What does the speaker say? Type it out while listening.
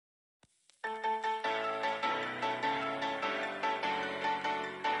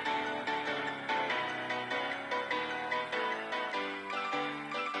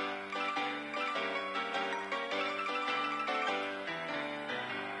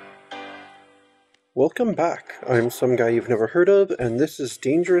Welcome back. I'm some guy you've never heard of, and this is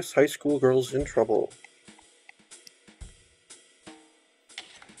Dangerous High School Girls in Trouble.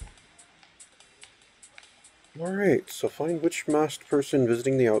 Alright, so find which masked person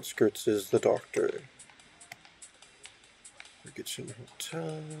visiting the outskirts is the doctor. Ferguson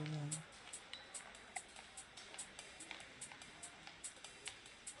Hotel.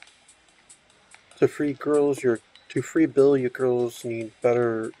 To free Bill, you girls need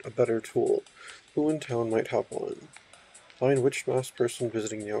a better tool. Who in town might have one? Find which masked person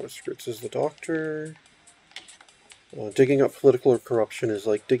visiting the outskirts is the doctor. Digging up political corruption is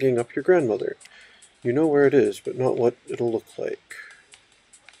like digging up your grandmother. You know where it is, but not what it'll look like.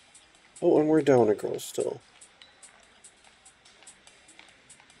 Oh, and we're down a girl still.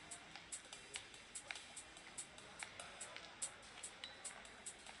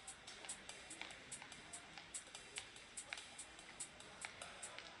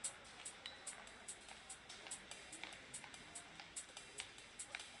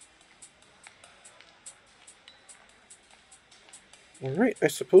 Alright, I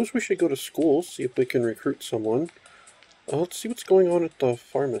suppose we should go to school, see if we can recruit someone. Let's see what's going on at the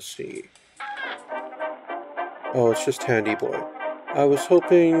pharmacy. Oh, it's just Handy Boy. I was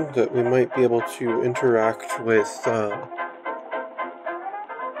hoping that we might be able to interact with,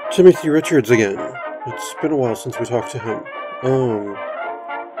 Timothy Richards again. It's been a while since we talked to him.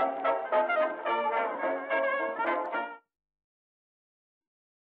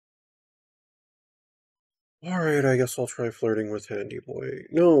 Alright, I guess I'll try flirting with Handy Boy.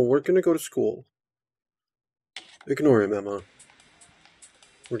 No, we're gonna go to school. Ignore him, Emma.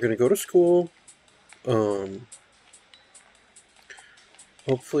 We're gonna go to school.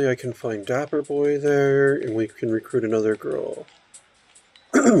 Hopefully I can find Dapper Boy there, and we can recruit another girl.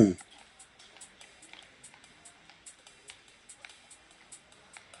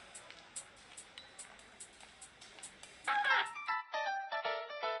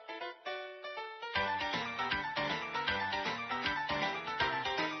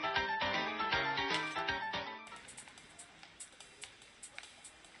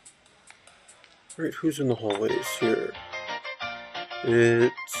 Alright, who's in the hallways here?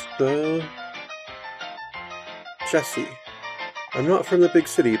 It's the... Jessie. I'm not from the big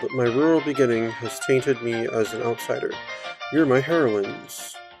city, but my rural beginning has tainted me as an outsider. You're my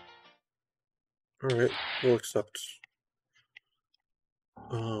heroines. Alright, we'll accept.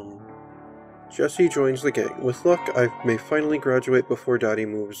 Jessie joins the gang. With luck, I may finally graduate before Daddy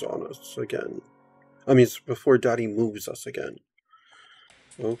moves on us again. Before Daddy moves us again.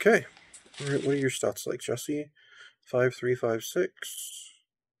 Okay. Alright, what are your stats like, Jessie? 5, 3, 5, 6.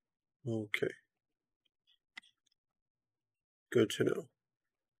 Okay. Good to know.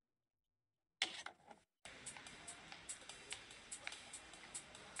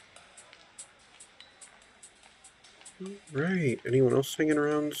 Right. Anyone else hanging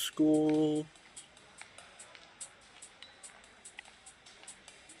around school?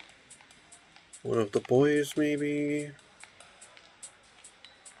 One of the boys, maybe?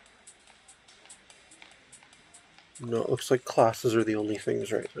 No, it looks like classes are the only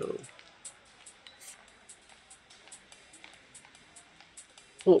things right now.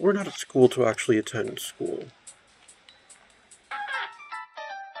 Well, we're not at school to actually attend school.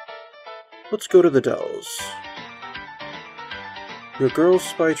 Let's go to the Dells. Your girls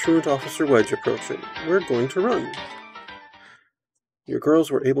spy Truant Officer Wedge approaching. We're going to run. Your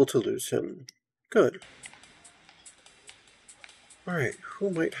girls were able to lose him. Good. Alright, who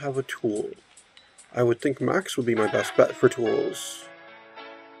might have a tool? I would think Max would be my best bet for tools.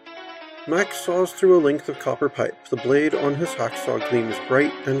 Max saws through a length of copper pipe. The blade on his hacksaw gleams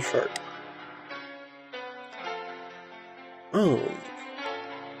bright and sharp. Oh.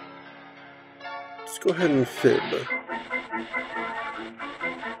 Let's go ahead and fib.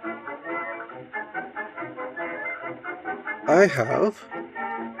 I have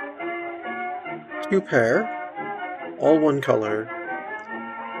 2 pair, all one color,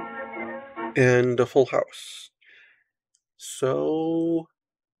 and a full house. So,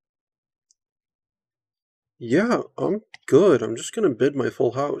 yeah, I'm good. I'm just gonna bid my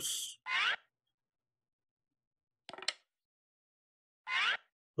full house.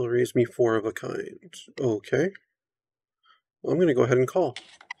 He'll raise me 4 of a kind. Okay. Well, I'm gonna go ahead and call.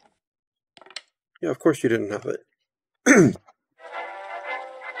 Yeah, of course you didn't have it.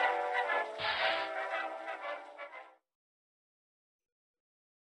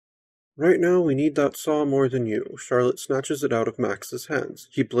 Right now, we need that saw more than you. Charlotte snatches it out of Max's hands.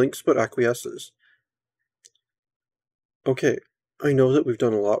 He blinks but acquiesces. Okay, I know that we've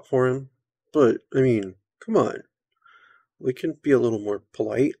done a lot for him, but, I mean, come on. We can be a little more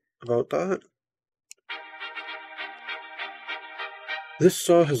polite about that. This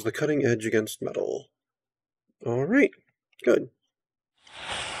saw has the cutting edge against metal. Alright, good.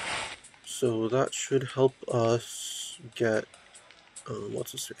 So that should help us get...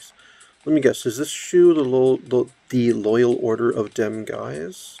 what's this face? Let me guess, is this shoe the Loyal Order of Dem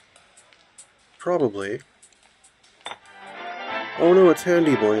Guys? Probably. Oh no, it's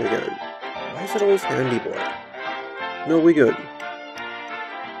Handy Boy again. Why is it always Handy Boy? No, we good.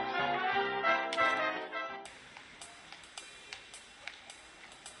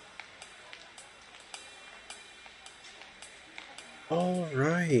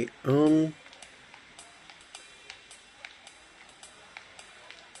 Alright,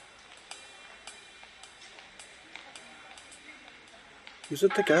 who's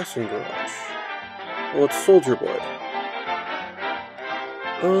at the gassing garage? Well, it's Soldier Boy.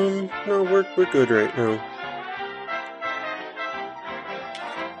 No, we're good right now.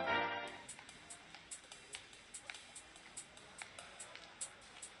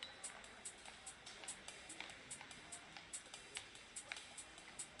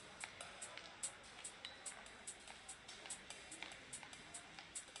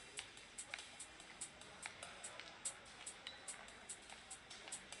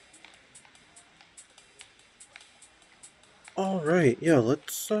 Alright, yeah,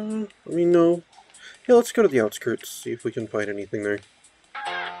 let's, no. Yeah, let's go to the outskirts, see if we can find anything there.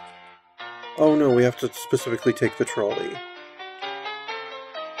 Oh no, we have to specifically take the trolley.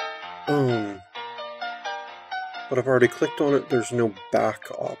 But I've already clicked on it, there's no back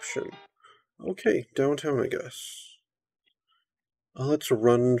option. Okay, downtown, I guess. Let's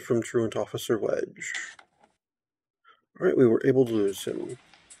run from Truant Officer Wedge. Alright, we were able to lose him.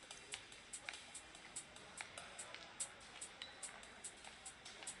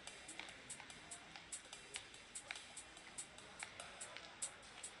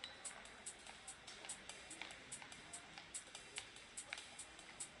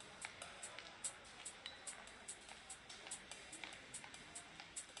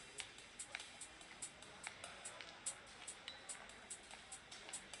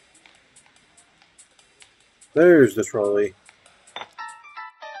 There's the trolley.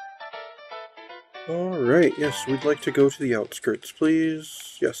 Alright, yes, we'd like to go to the outskirts,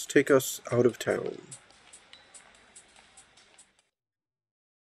 please. Yes, take us out of town.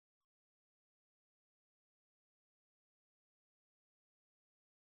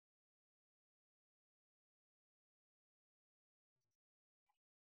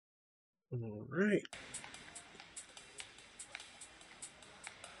 Alright.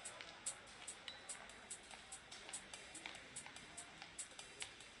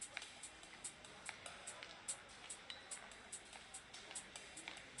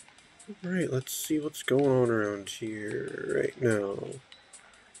 Alright, let's see what's going on around here right now.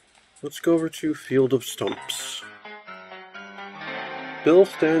 Let's go over to Field of Stumps. Bill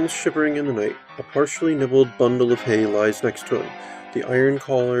stands shivering in the night. A partially nibbled bundle of hay lies next to him. The iron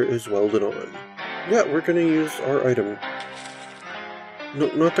collar is welded on. Yeah, we're gonna use our item.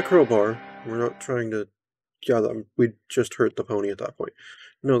 No, not the crowbar. We're not trying to... Yeah, we just hurt the pony at that point.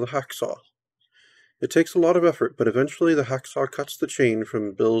 No, the hacksaw. It takes a lot of effort, but eventually the hacksaw cuts the chain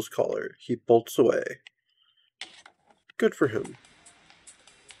from Bill's collar. He bolts away. Good for him.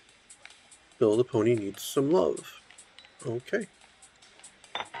 Bill the pony needs some love. Okay.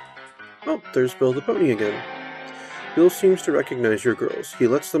 Oh, there's Bill the pony again. Bill seems to recognize your girls. He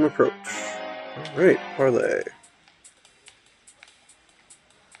lets them approach. Alright, parlay.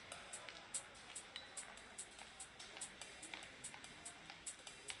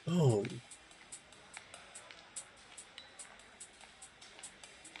 Oh.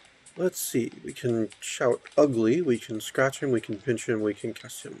 Let's see. We can shout ugly, we can scratch him, we can pinch him, we can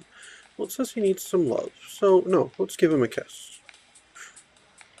kiss him. Well, it says he needs some love. So, no, let's give him a kiss.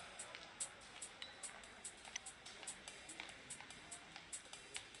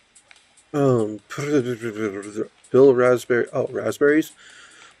 Bill Raspberry... Oh, raspberries?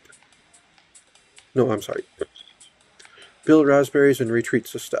 No, I'm sorry. Bill raspberries and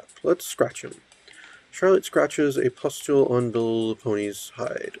retreats a step. Let's scratch him. Charlotte scratches a pustule on Bill the pony's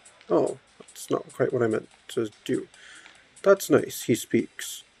hide. Oh, that's not quite what I meant to do. That's nice, he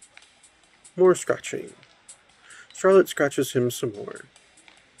speaks. More scratching. Charlotte scratches him some more.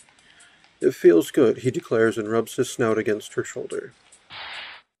 It feels good, he declares and rubs his snout against her shoulder.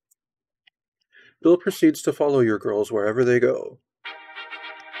 Bill proceeds to follow your girls wherever they go.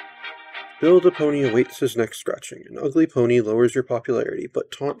 Bill the pony awaits his next scratching. An ugly pony lowers your popularity,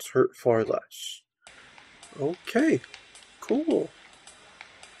 but taunts hurt far less. Okay, cool.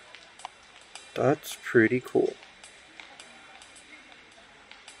 That's pretty cool.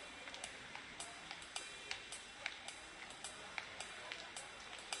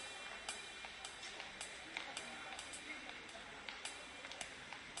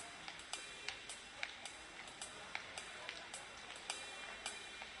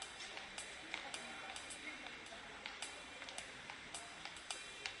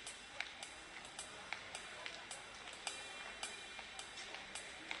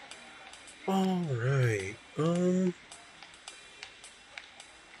 Alright,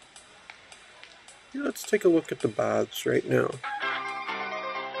 let's take a look at the baths right now.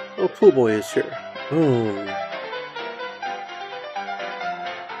 Oh, Pool Boy is here.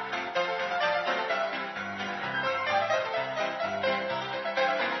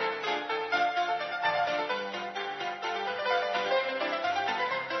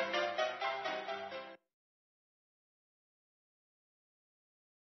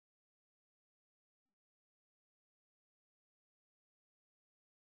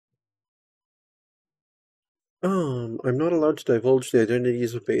 I'm not allowed to divulge the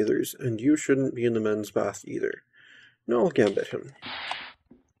identities of bathers, and you shouldn't be in the men's bath either. No, I'll gambit him.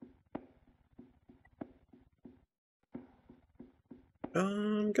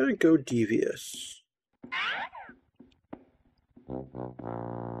 I'm gonna go devious.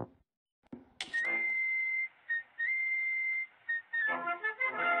 Oh,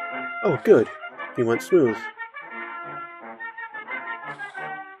 good. He went smooth.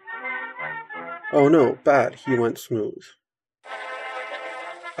 Oh no, bad. He went smooth.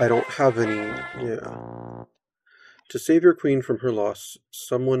 I don't have any... yeah. To save your queen from her loss,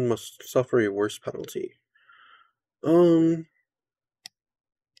 someone must suffer a worse penalty. Yeah,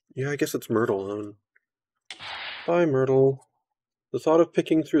 I guess it's Myrtle then. Bye, Myrtle. The thought of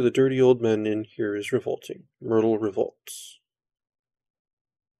picking through the dirty old men in here is revolting. Myrtle revolts.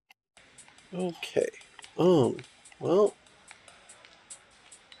 Okay. Well... no,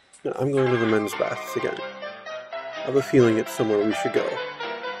 I'm going to the men's baths again. I have a feeling it's somewhere we should go.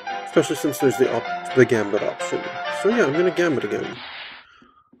 Especially since there's the gambit option. So yeah, I'm gonna gambit again.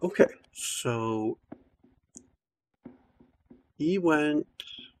 Okay, so... he went...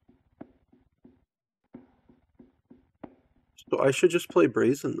 so I should just play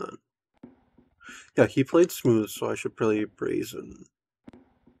Brazen then. Yeah, he played Smooth, so I should play Brazen.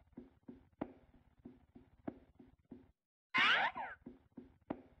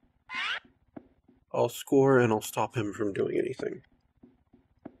 I'll score and I'll stop him from doing anything.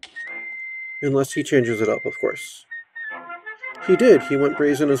 Unless he changes it up, of course. He did, he went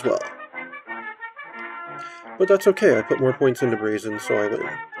Brazen as well. But that's okay, I put more points into Brazen, so I win.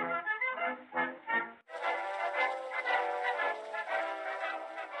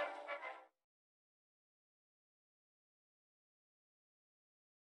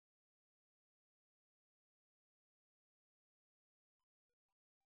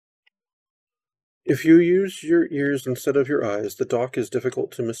 If you use your ears instead of your eyes, the doc is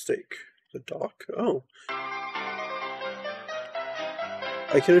difficult to mistake. The doc? Oh.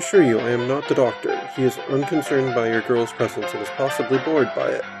 I can assure you I am not the doctor. He is unconcerned by your girl's presence and is possibly bored by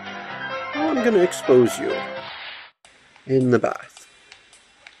it. Well, I'm gonna expose you. In the bath.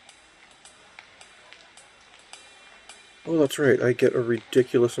 Oh, that's right, I get a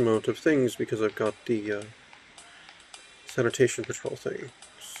ridiculous amount of things because I've got the, sanitation patrol thing.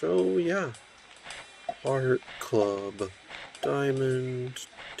 So, yeah. Heart Club. Diamond.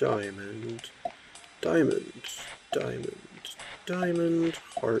 Diamond. Diamond. Diamond. Diamond.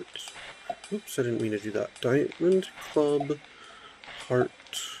 Heart. Oops, I didn't mean to do that. Diamond Club. Heart.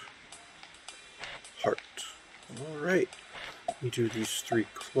 Heart. Alright. Let me do these 3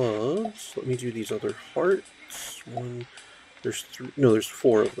 clubs. Let me do these other hearts. One. There's 3. No, there's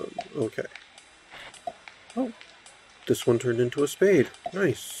 4 of them. Okay. Oh. This one turned into a spade.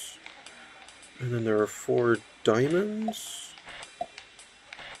 Nice. And then there are 4 diamonds.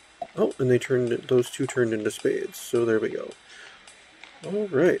 Oh, and those 2 turned into spades. So there we go.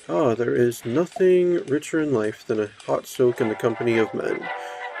 Alright. Ah, there is nothing richer in life than a hot soak in the company of men.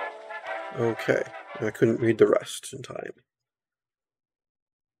 Okay. I couldn't read the rest in time.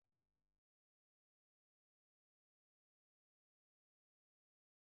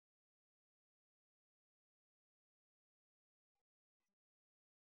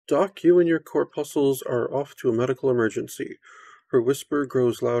 Doc, you and your corpuscles are off to a medical emergency. Her whisper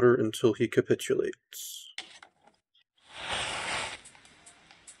grows louder until he capitulates.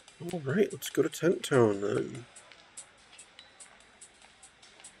 Alright, let's go to Tent Town then.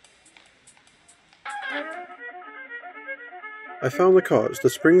 I found the cause. The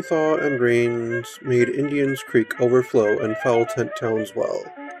spring thaw and rains made Indians Creek overflow and foul Tent Town's well.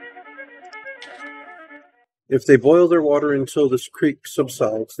 If they boil their water until this creek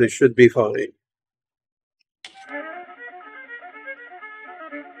subsides, they should be fine.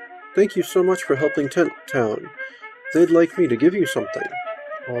 Thank you so much for helping Tent Town. They'd like me to give you something.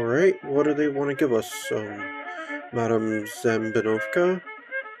 Alright, what do they want to give us, Madam Zambinovka?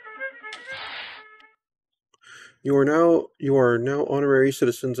 You are now honorary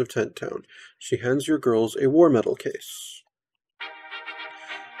citizens of Tent Town. She hands your girls a war medal case.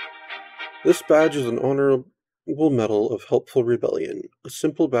 This badge is an honorable medal of helpful rebellion, a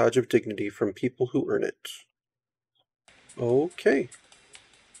simple badge of dignity from people who earn it. Okay.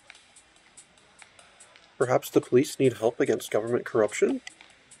 Perhaps the police need help against government corruption?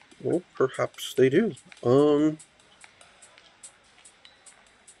 Well, perhaps they do.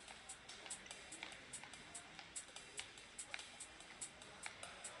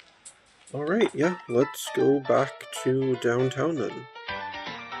 Alright, yeah, let's go back to downtown then.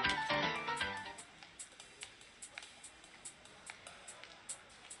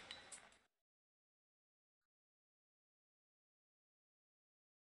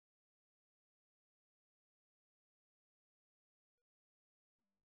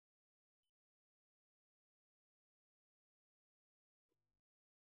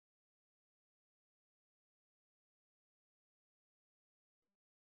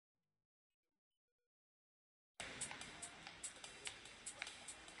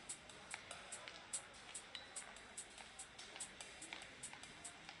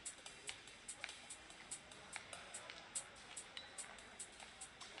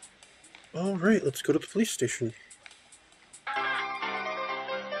 Alright, let's go to the police station.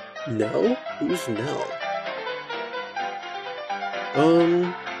 Nell? Who's Nell?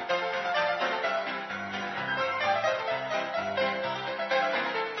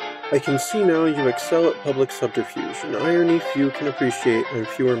 I can see now you excel at public subterfuge, an irony few can appreciate and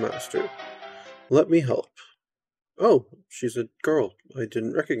fewer master. Let me help. Oh, she's a girl. I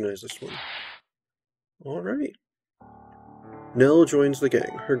didn't recognize this one. Alright. Nell joins the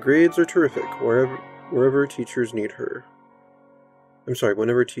gang. Her grades are terrific wherever teachers need her. I'm sorry,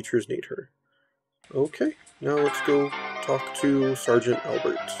 whenever teachers need her. Okay, now let's go talk to Sergeant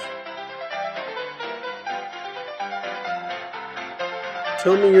Albert.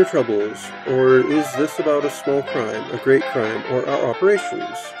 Tell me your troubles, or is this about a small crime, a great crime, or our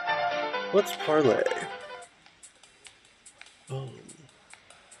operations? Let's parlay.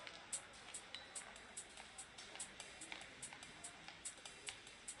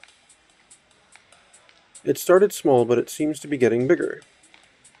 It started small, but it seems to be getting bigger.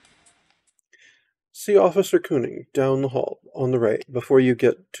 See Officer Kooning, down the hall, on the right, before you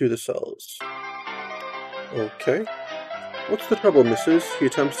get to the cells. Okay. What's the trouble, missus? He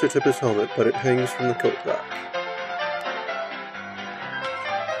attempts to tip his helmet, but it hangs from the coat rack.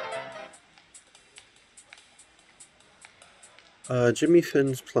 Jimmy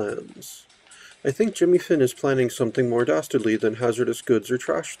Finn's plans. I think Jimmy Finn is planning something more dastardly than hazardous goods or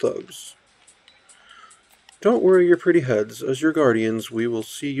trash thugs. Don't worry your pretty heads. As your guardians, we will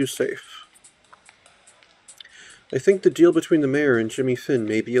see you safe. I think the deal between the mayor and Jimmy Finn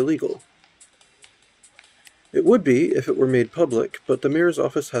may be illegal. It would be if it were made public, but the mayor's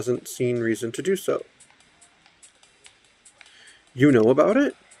office hasn't seen reason to do so. You know about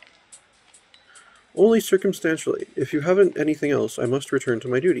it? Only circumstantially. If you haven't anything else, I must return to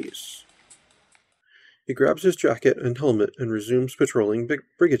my duties. He grabs his jacket and helmet and resumes patrolling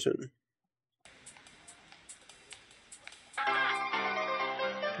Brigaton.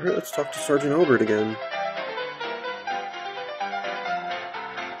 Alright, let's talk to Sergeant Albert again.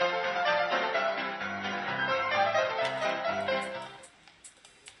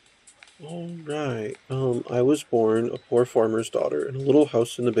 Alright, I was born a poor farmer's daughter in a little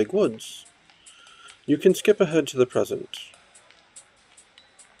house in the big woods. You can skip ahead to the present.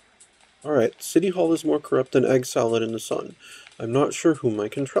 Alright, City Hall is more corrupt than egg salad in the sun. I'm not sure whom I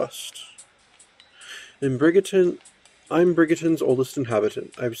can trust. In Brigaton, I'm Brigaton's oldest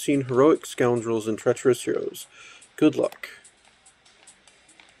inhabitant. I've seen heroic scoundrels and treacherous heroes. Good luck.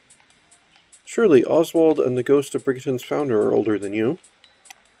 Surely Oswald and the ghost of Brigaton's founder are older than you.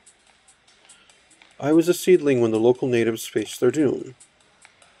 I was a seedling when the local natives faced their doom.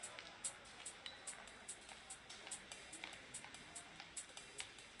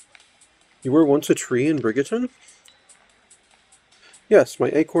 You were once a tree in Brigaton? Yes, my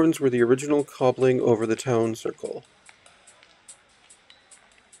acorns were the original cobbling over the town circle.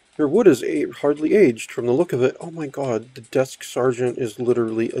 Your wood is hardly aged from the look of it. Oh my god, the desk sergeant is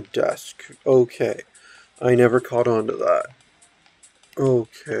literally a desk. Okay. I never caught on to that.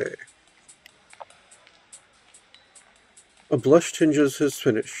 Okay. A blush tinges his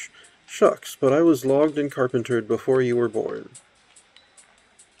finish. Shucks, but I was logged and carpentered before you were born.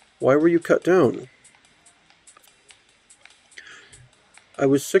 Why were you cut down? I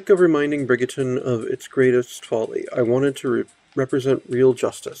was sick of reminding Brigaton of its greatest folly. I wanted to represent real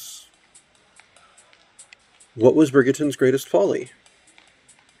justice. What was Brigaton's greatest folly?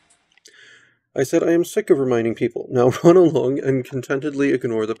 I said I am sick of reminding people. Now run along and contentedly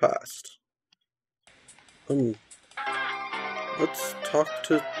ignore the past. Let's talk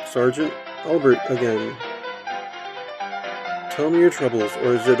to Sergeant Albert again. Tell me your troubles,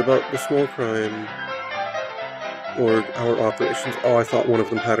 or is it about the small crime? Or our operations? Oh, I thought one of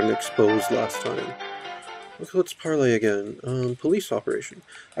them had an exposed last time. Okay, let's parlay again. Police operation.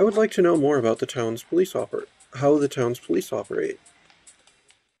 I would like to know more about the town's police how the town's police operate.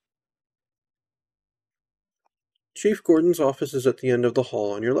 Chief Gordon's office is at the end of the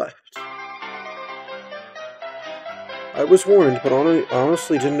hall on your left. I was warned, but I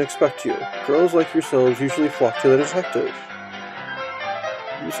honestly didn't expect you. Girls like yourselves usually flock to the detective.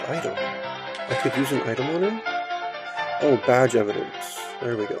 Use item. I could use an item on him? Oh, badge evidence.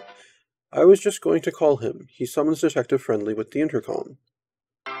 There we go. I was just going to call him. He summons Detective Friendly with the intercom.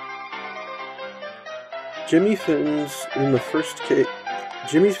 Jimmy Finns is the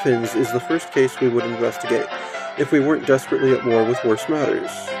first case we would investigate if we weren't desperately at war with worse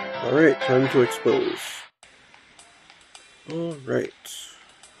matters. Alright, time to expose. Alright.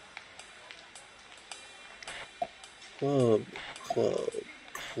 Club, club,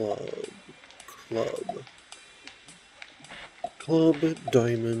 club, club. Club,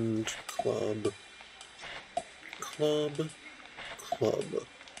 diamond, club. Club, club.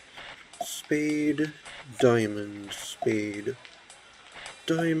 Spade, diamond, spade.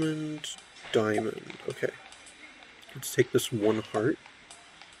 Diamond, diamond. Okay. Let's take this one heart.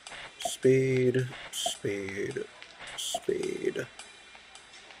 Spade, spade, spade.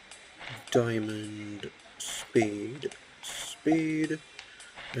 Diamond, spade, spade.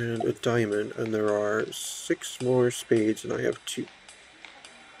 And a diamond, and there are 6 more spades, and I have 2.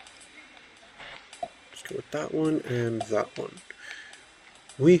 Let's go with that one and that one.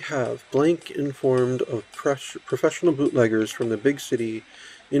 We have blank informed of professional bootleggers from the big city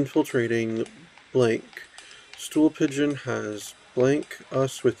infiltrating blank. Stool Pigeon has blank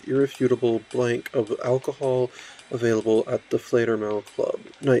us with irrefutable blank of alcohol available at the Fledermaus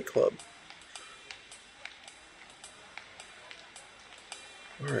nightclub.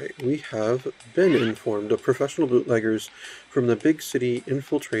 Alright, we have been informed of professional bootleggers from the big city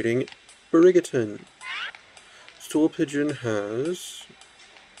infiltrating Brigaton. Stool Pigeon has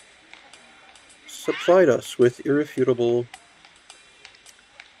supplied us with irrefutable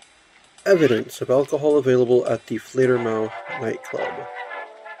evidence of alcohol available at the Fledermaus nightclub.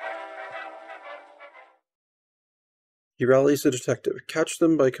 He rallies the detective. Catch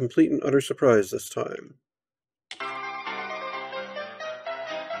them by complete and utter surprise this time.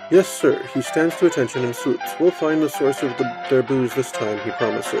 Yes, sir. He stands to attention and salutes. We'll find the source of their booze this time, he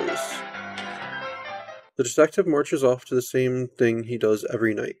promises. The detective marches off to the same thing he does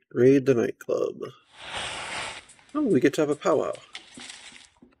every night. Raid the nightclub. Oh, we get to have a powwow.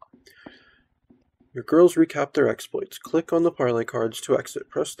 Your girls recap their exploits. Click on the parlay cards to exit.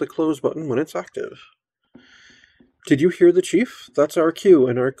 Press the close button when it's active. Did you hear the chief? That's our cue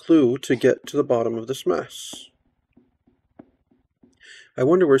and our clue to get to the bottom of this mess. I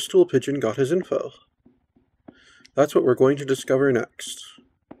wonder where Stool Pigeon got his info. That's what we're going to discover next.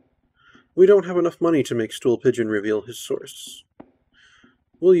 We don't have enough money to make Stool Pigeon reveal his source.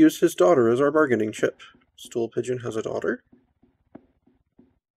 We'll use his daughter as our bargaining chip. Stool Pigeon has a daughter?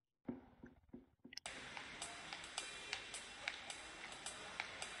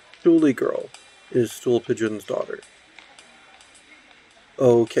 Stoolie Girl is Stool Pigeon's daughter.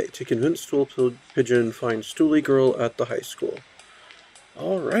 Okay, to convince Stool Pigeon, find Stoolie Girl at the high school.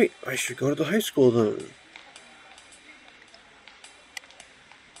 Alright, I should go to the high school then.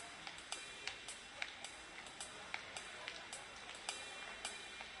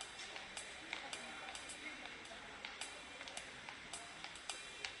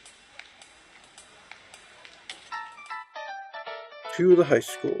 To the high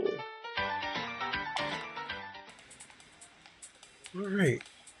school. Alright,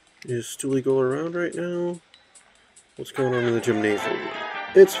 is Stoolie Girl around right now? What's going on in the gymnasium?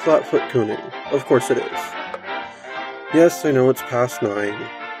 It's Flatfoot Cooning. Of course it is. Yes, I know it's past 9.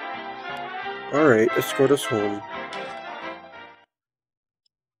 Alright, escort us home.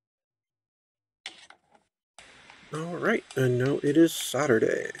 Alright, and now it is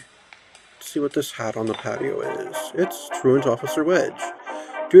Saturday. Let's see what this hat on the patio is. It's Truant Officer Wedge.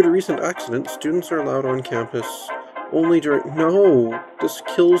 Due to recent accidents, students are allowed on campus only during... No! This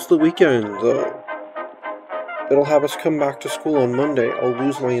kills the weekend, though. It'll have us come back to school on Monday. I'll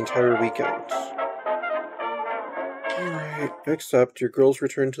lose my entire weekend. Alright, except your girls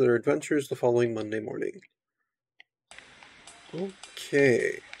return to their adventures the following Monday morning.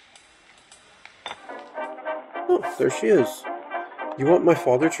 Okay. Oh, there she is. You want my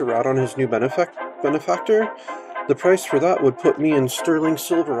father to rat on his new benefactor? The price for that would put me in sterling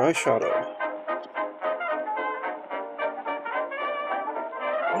silver eyeshadow.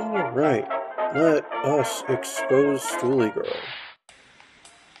 Alright, let us expose Stoolie Girl.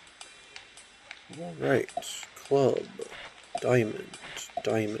 Alright, club, diamond,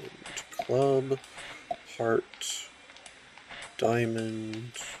 diamond, club, heart,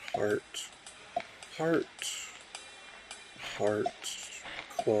 diamond, heart, heart, heart,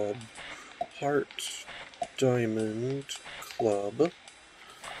 club, heart, diamond, club,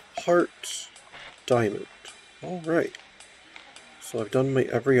 heart, diamond. Alright. So I've done my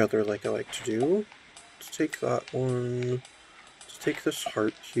every other like I like to do. Let's take that one. Let's take this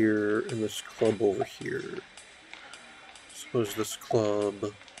heart here and this club over here. Suppose this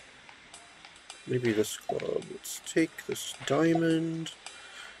club. Maybe this club. Let's take this diamond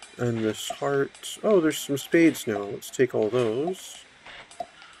and this heart. Oh, there's some spades now. Let's take all those.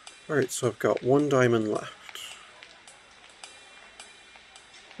 Alright, so I've got one diamond left.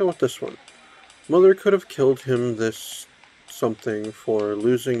 How about this one? Mother could have killed him this something for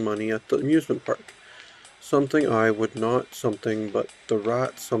losing money at the amusement park. Something I would not something, but the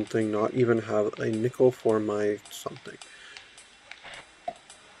rat something not even have a nickel for my something.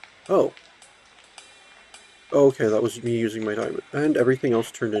 Oh. Okay, that was me using my diamond. And everything else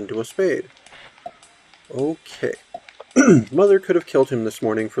turned into a spade. Okay. Mother could have killed him this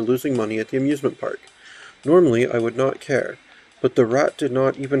morning for losing money at the amusement park. Normally, I would not care. But the rat did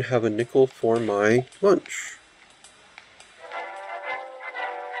not even have a nickel for my lunch.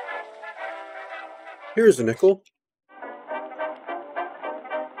 Here's a nickel.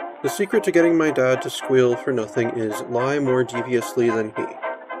 The secret to getting my dad to squeal for nothing is lie more deviously than he.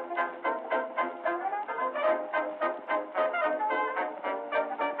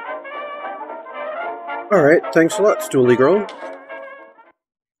 Alright, thanks a lot, Stoolie Girl.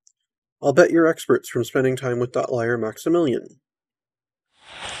 I'll bet you're experts from spending time with that liar Maximilian.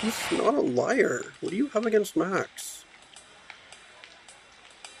 He's not a liar. What do you have against Max?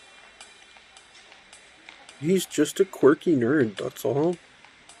 He's just a quirky nerd, that's all.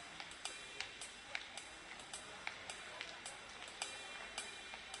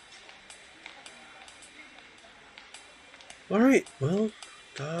 Alright, well,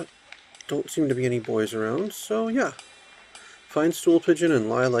 don't seem to be any boys around, so yeah. Find Stool Pigeon and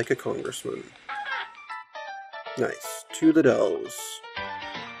lie like a congressman. Nice. To the Dells.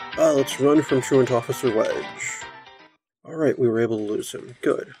 Let's run from Truant Officer Wedge. Alright, we were able to lose him.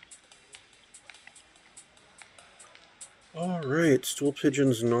 Good. Alright, Stool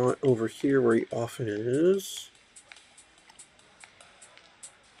Pigeon's not over here where he often is.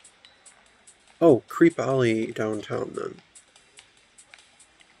 Oh, Creep Alley downtown then.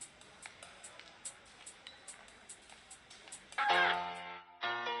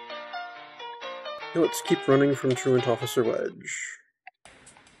 Okay, let's keep running from Truant Officer Wedge.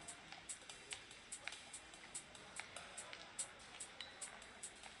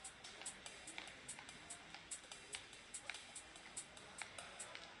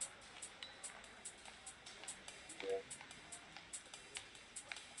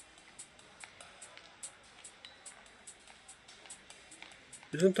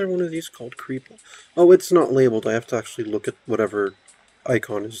 Isn't there one of these called Creep? Oh, it's not labeled. I have to actually look at whatever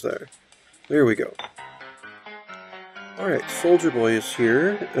icon is there. There we go. Alright, Soldier Boy is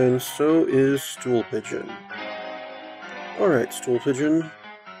here, and so is Stool Pigeon. Alright, Stool Pigeon.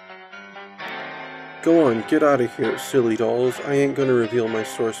 Go on, get out of here, silly dolls. I ain't gonna reveal my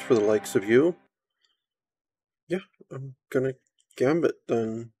source for the likes of you. Yeah, I'm gonna gambit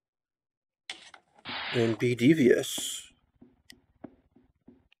then. And be devious.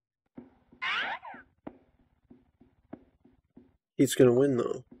 He's gonna win,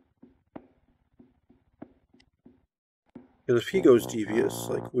 though. Because if he goes devious,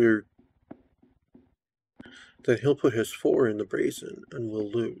 like then he'll put his 4 in the brazen, and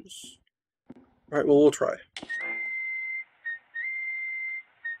we'll lose. Alright, well, we'll try.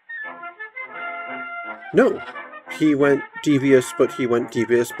 No! He went devious, but he went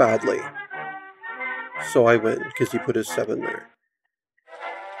devious badly. So I win, because he put his 7 there.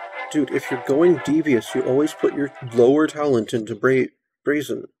 Dude, if you're going devious, you always put your lower talent into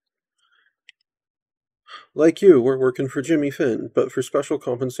brazen. Like you, we're working for Jimmy Finn, but for special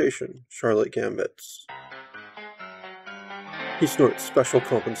compensation, Charlotte gambits. He snorts special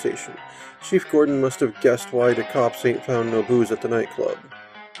compensation. Chief Gordon must have guessed why the cops ain't found no booze at the nightclub.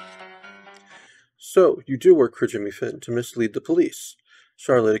 So, you do work for Jimmy Finn to mislead the police.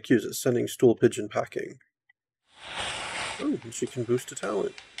 Charlotte accuses, sending Stool Pigeon packing. Oh, and she can boost a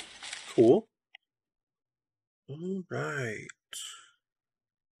talent. Cool. Alright.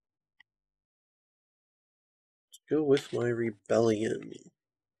 Let's go with my rebellion.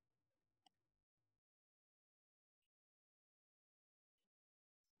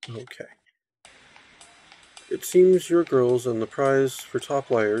 Okay. It seems your girls and the prize for top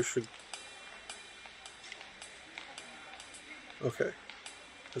liars should... Okay.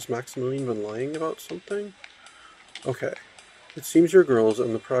 Has Maximilian been lying about something? Okay. It seems your girls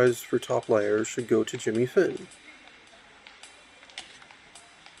and the prize for top liars should go to Jimmy Finn.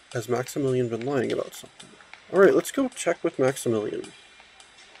 Has Maximilian been lying about something? Alright, let's go check with Maximilian.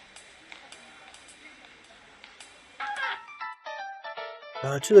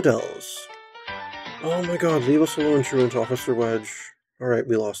 To the Dells. Oh my god, leave us alone, Truant Officer Wedge. Alright,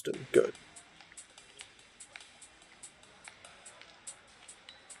 we lost him. Good.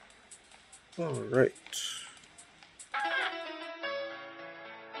 Alright.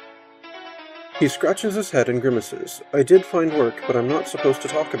 He scratches his head and grimaces. I did find work, but I'm not supposed to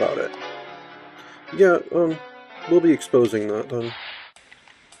talk about it. Yeah, we'll be exposing that then.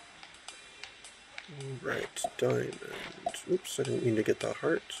 Alright, diamond. Oops, I didn't mean to get that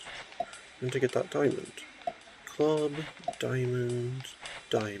heart. I meant to get that diamond. Club, diamond,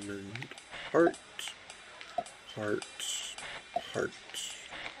 diamond, heart, heart, heart,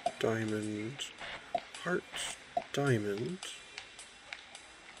 diamond, heart, diamond,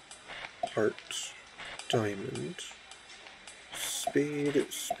 heart, diamond,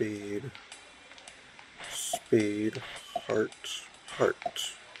 spade, spade, spade, heart,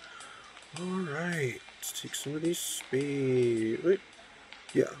 heart. Alright, let's take some of these spade... Wait,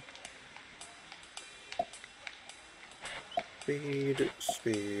 yeah. Spade,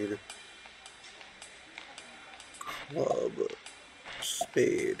 spade, club,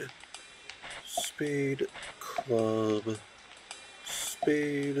 spade, spade, club,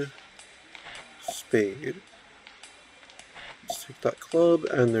 spade, spade. Let's take that club,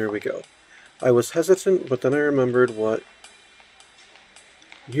 and there we go. I was hesitant, but then I remembered what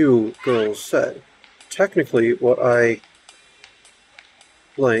you girls said. Technically, what I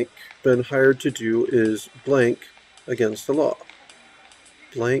blank been hired to do is blank against the law.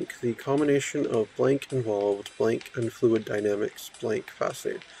 Blank the combination of blank involved, blank and fluid dynamics, blank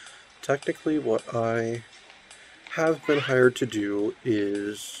fascinating. Technically, what I have been hired to do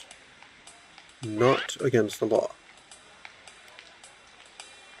is not against the law.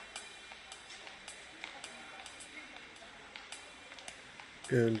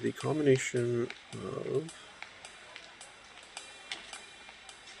 And the combination of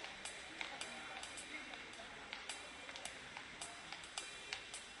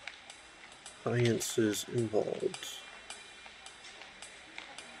sciences involved.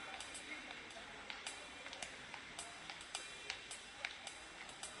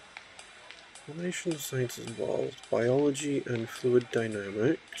 Combination of sciences involved, biology and fluid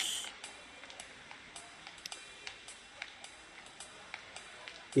dynamics,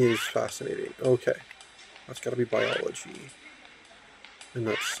 is fascinating. Okay, that's got to be biology, and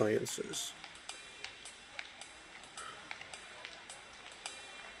that's sciences.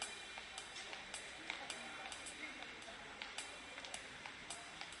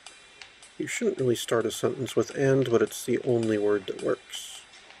 You shouldn't really start a sentence with and, but it's the only word that works.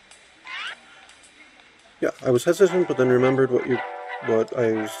 Yeah, I was hesitant, but then remembered what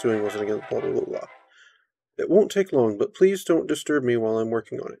I was doing wasn't against blah blah blah blah. It won't take long, but please don't disturb me while I'm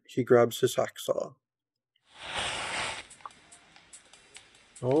working on it. He grabs his hacksaw.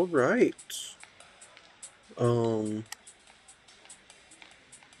 Alright.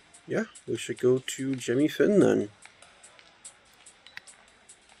 Yeah, we should go to Jimmy Finn then.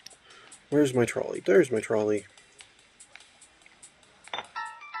 Where's my trolley? There's my trolley.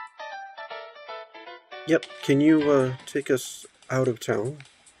 Yep, can you, take us out of town?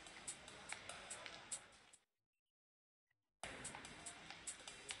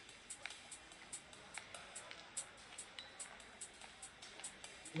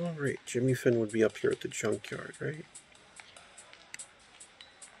 Alright, Jimmy Finn would be up here at the junkyard, right?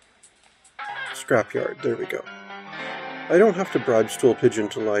 Scrapyard, there we go. I don't have to bribe Stool Pigeon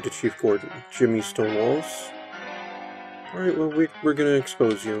to lie to Chief Gordon. Jimmy Stonewalls. Alright, well, we're gonna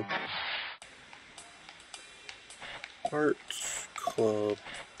expose you. Heart, club,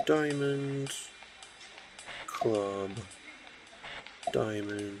 diamond, club,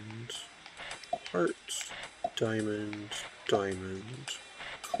 diamond, heart, diamond, diamond,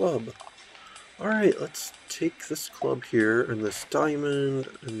 club. Alright, let's take this club here, and this diamond,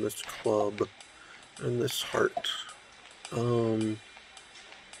 and this club, and this heart.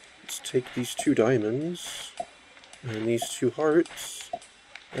 Let's take these two diamonds, and these two hearts,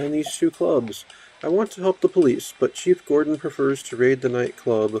 and these two clubs. I want to help the police, but Chief Gordon prefers to raid the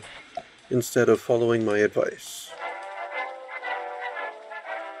nightclub instead of following my advice.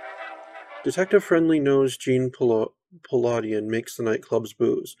 Detective Friendly knows Jean Palladian makes the nightclub's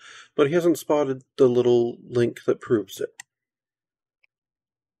booze, but he hasn't spotted the little link that proves it.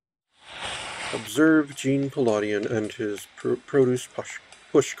 Observe Gene Palladian and his produce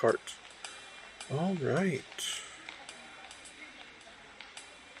push cart. All right.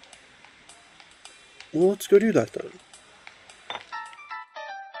 Well, let's go do that then.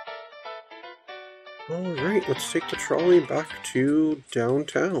 All right, let's take the trolley back to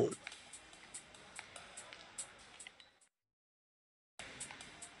downtown.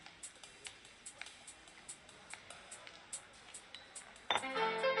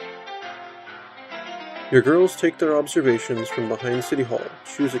 Your girls take their observations from behind City Hall.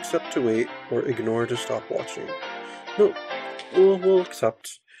 Choose accept to wait or ignore to stop watching. No, we'll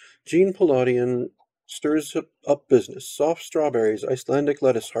accept. Gene Palladian stirs up business. Soft strawberries, Icelandic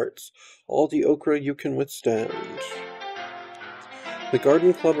lettuce hearts, all the okra you can withstand. The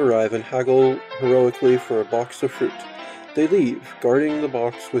garden club arrive and haggle heroically for a box of fruit. They leave, guarding the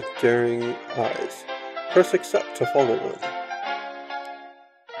box with daring eyes. Press accept to follow them.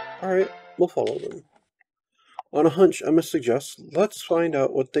 Alright, we'll follow them. On a hunch, Emma suggests, let's find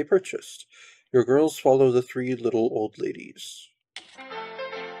out what they purchased. Your girls follow the three little old ladies.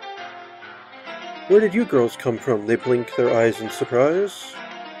 Where did you girls come from? They blink their eyes in surprise.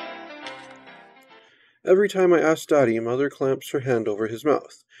 Every time I ask Daddy, Mother clamps her hand over his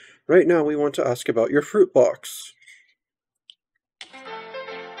mouth. Right now we want to ask about your fruit box.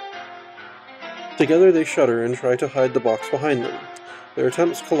 Together they shudder and try to hide the box behind them. Their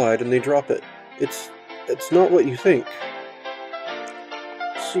attempts collide and they drop it. It's not what you think.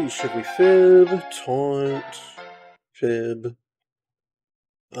 Let's see, should we fib, taunt, fib?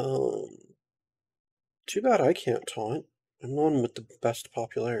 Too bad I can't taunt. I'm the one with the best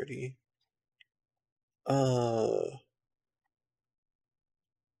popularity. I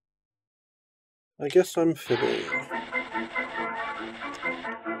guess I'm fibbing.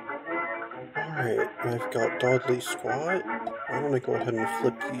 Alright, I've got Dodley Squat. Why don't I go ahead and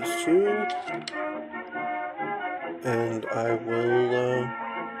flip these two? And I will,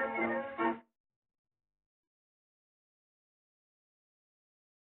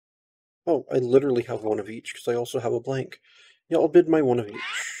 Oh, I literally have one of each, because I also have a blank. Yeah, I'll bid my one of each.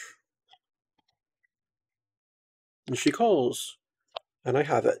 And she calls. And I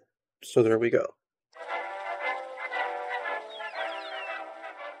have it. So there we go.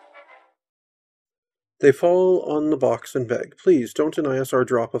 They fall on the box and beg, please, don't deny us our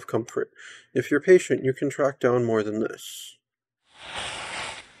drop of comfort. If you're patient, you can track down more than this.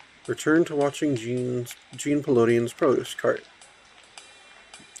 Return to watching Gene Palladian's produce cart.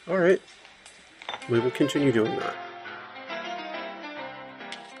 Alright. We will continue doing that.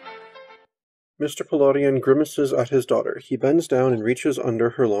 Mr. Palladian grimaces at his daughter. He bends down and reaches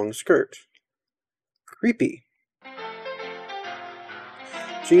under her long skirt. Creepy.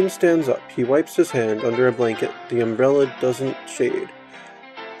 Gene stands up. He wipes his hand under a blanket. The umbrella doesn't shade.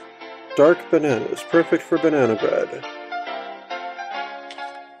 Dark bananas, perfect for banana bread.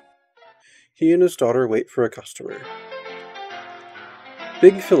 He and his daughter wait for a customer.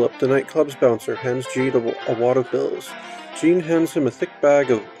 Big Philip, the nightclub's bouncer, hands Gene a wad of bills. Gene hands him a thick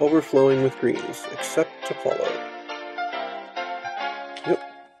bag of overflowing with greens. Accept to follow. Yep.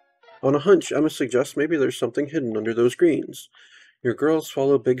 On a hunch, Emma suggests maybe there's something hidden under those greens. Your girls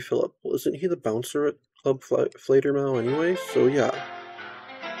follow Big Philip. Well, isn't he the bouncer at Club Flatermow anyway? So yeah.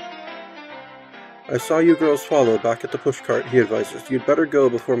 I saw you girls follow back at the pushcart, he advises. You'd better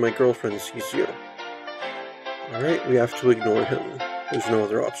go before my girlfriend sees you. Alright, we have to ignore him. There's no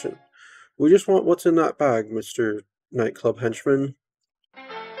other option. We just want what's in that bag, Mr. Nightclub henchman.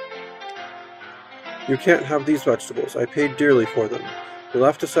 You can't have these vegetables. I paid dearly for them. You'll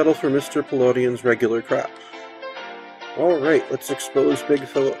have to settle for Mr. Palladian's regular crap. Alright, let's expose Big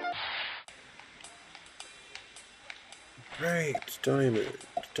Philip. Right, diamond,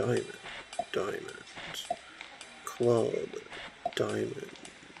 diamond, diamond, club, diamond,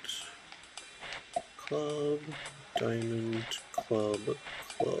 club, diamond, club,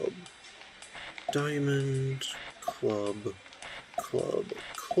 club, diamond, club, club,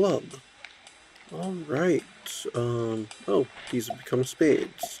 club. Alright, oh, these have become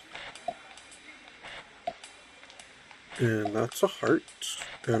spades. And that's a heart,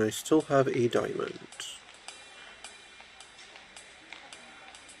 and I still have a diamond.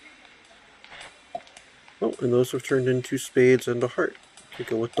 Oh, and those have turned into spades and a heart. Could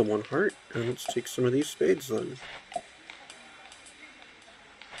go with the one heart, and let's take some of these spades then.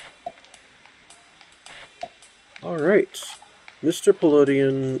 Alright. Mr.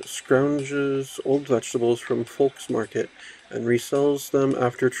 Palladian scrounges old vegetables from Folks Market and resells them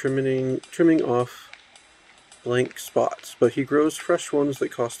after trimming off blank spots, but he grows fresh ones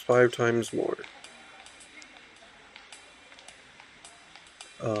that cost 5 times more.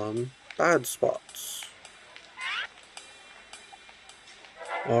 Bad spots.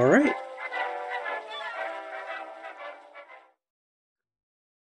 Alright.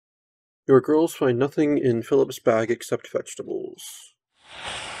 Your girls find nothing in Philip's bag except vegetables.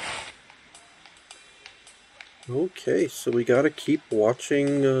 Okay, so we gotta keep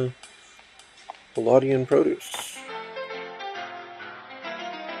watching Palladian produce.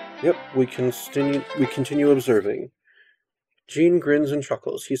 Yep, we continue observing. Gene grins and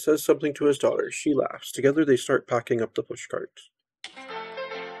chuckles. He says something to his daughter. She laughs. Together they start packing up the pushcart.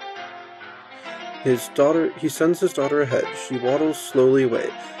 He sends his daughter ahead. She waddles slowly away,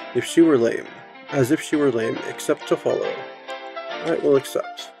 as if she were lame, except to follow. Alright, we'll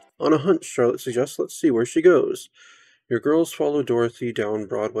accept. On a hunch, Charlotte suggests, let's see where she goes. Your girls follow Dorothy down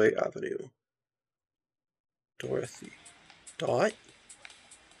Broadway Avenue. Dorothy. Dot?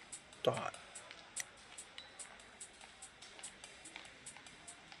 Dot.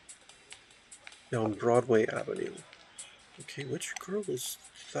 Down Broadway Avenue. Okay, which girl is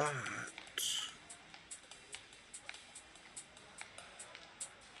that?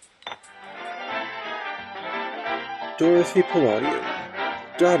 Dorothy Palladian.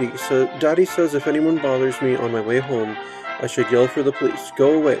 Daddy says if anyone bothers me on my way home, I should yell for the police.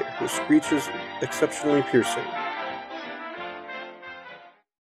 Go away. Her screech is exceptionally piercing.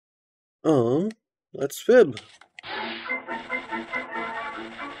 Let's fib.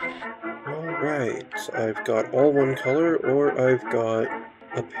 Alright, I've got all one color, or I've got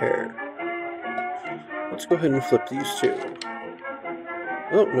a pair. Let's go ahead and flip these two.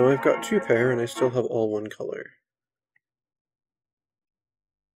 Oh, no, I've got 2 pair, and I still have all one color.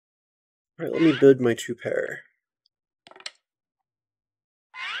 Alright, let me bid my 2 pair.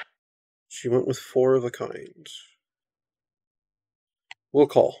 She went with 4 of a kind. We'll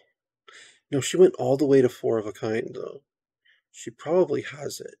call. No, she went all the way to 4 of a kind, though. She probably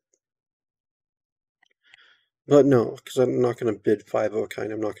has it. But no, because I'm not going to bid 5 of a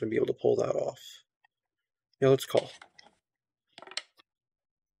kind. I'm not going to be able to pull that off. Yeah, let's call.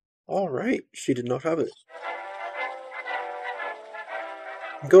 Alright, she did not have it.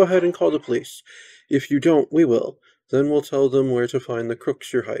 Go ahead and call the police. If you don't, we will. Then we'll tell them where to find the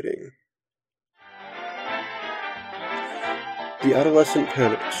crooks you're hiding. The adolescent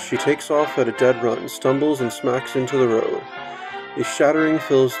panics. She takes off at a dead run, stumbles and smacks into the road. A shattering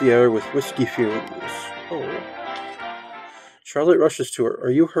fills the air with whiskey fumes. Oh. Charlotte rushes to her. Are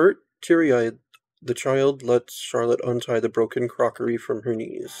you hurt? Teary-eyed, the child lets Charlotte untie the broken crockery from her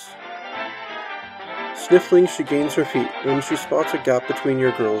knees. Sniffling, she gains her feet. When she spots a gap between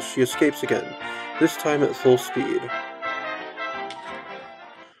your girls, she escapes again, this time at full speed.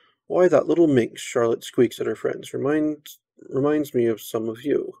 Why, that little minx, Charlotte squeaks at her friends. Reminds me of some of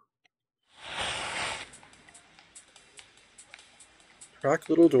you. Track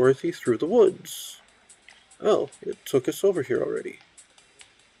little Dorothy through the woods. Oh, it took us over here already.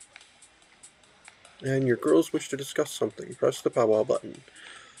 And your girls wish to discuss something. Press the powwow button.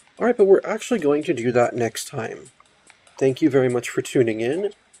 Alright, but we're actually going to do that next time. Thank you very much for tuning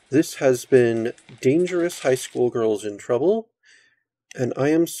in. This has been Dangerous High School Girls in Trouble, and I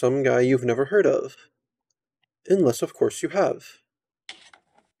am some guy you've never heard of. Unless, of course, you have.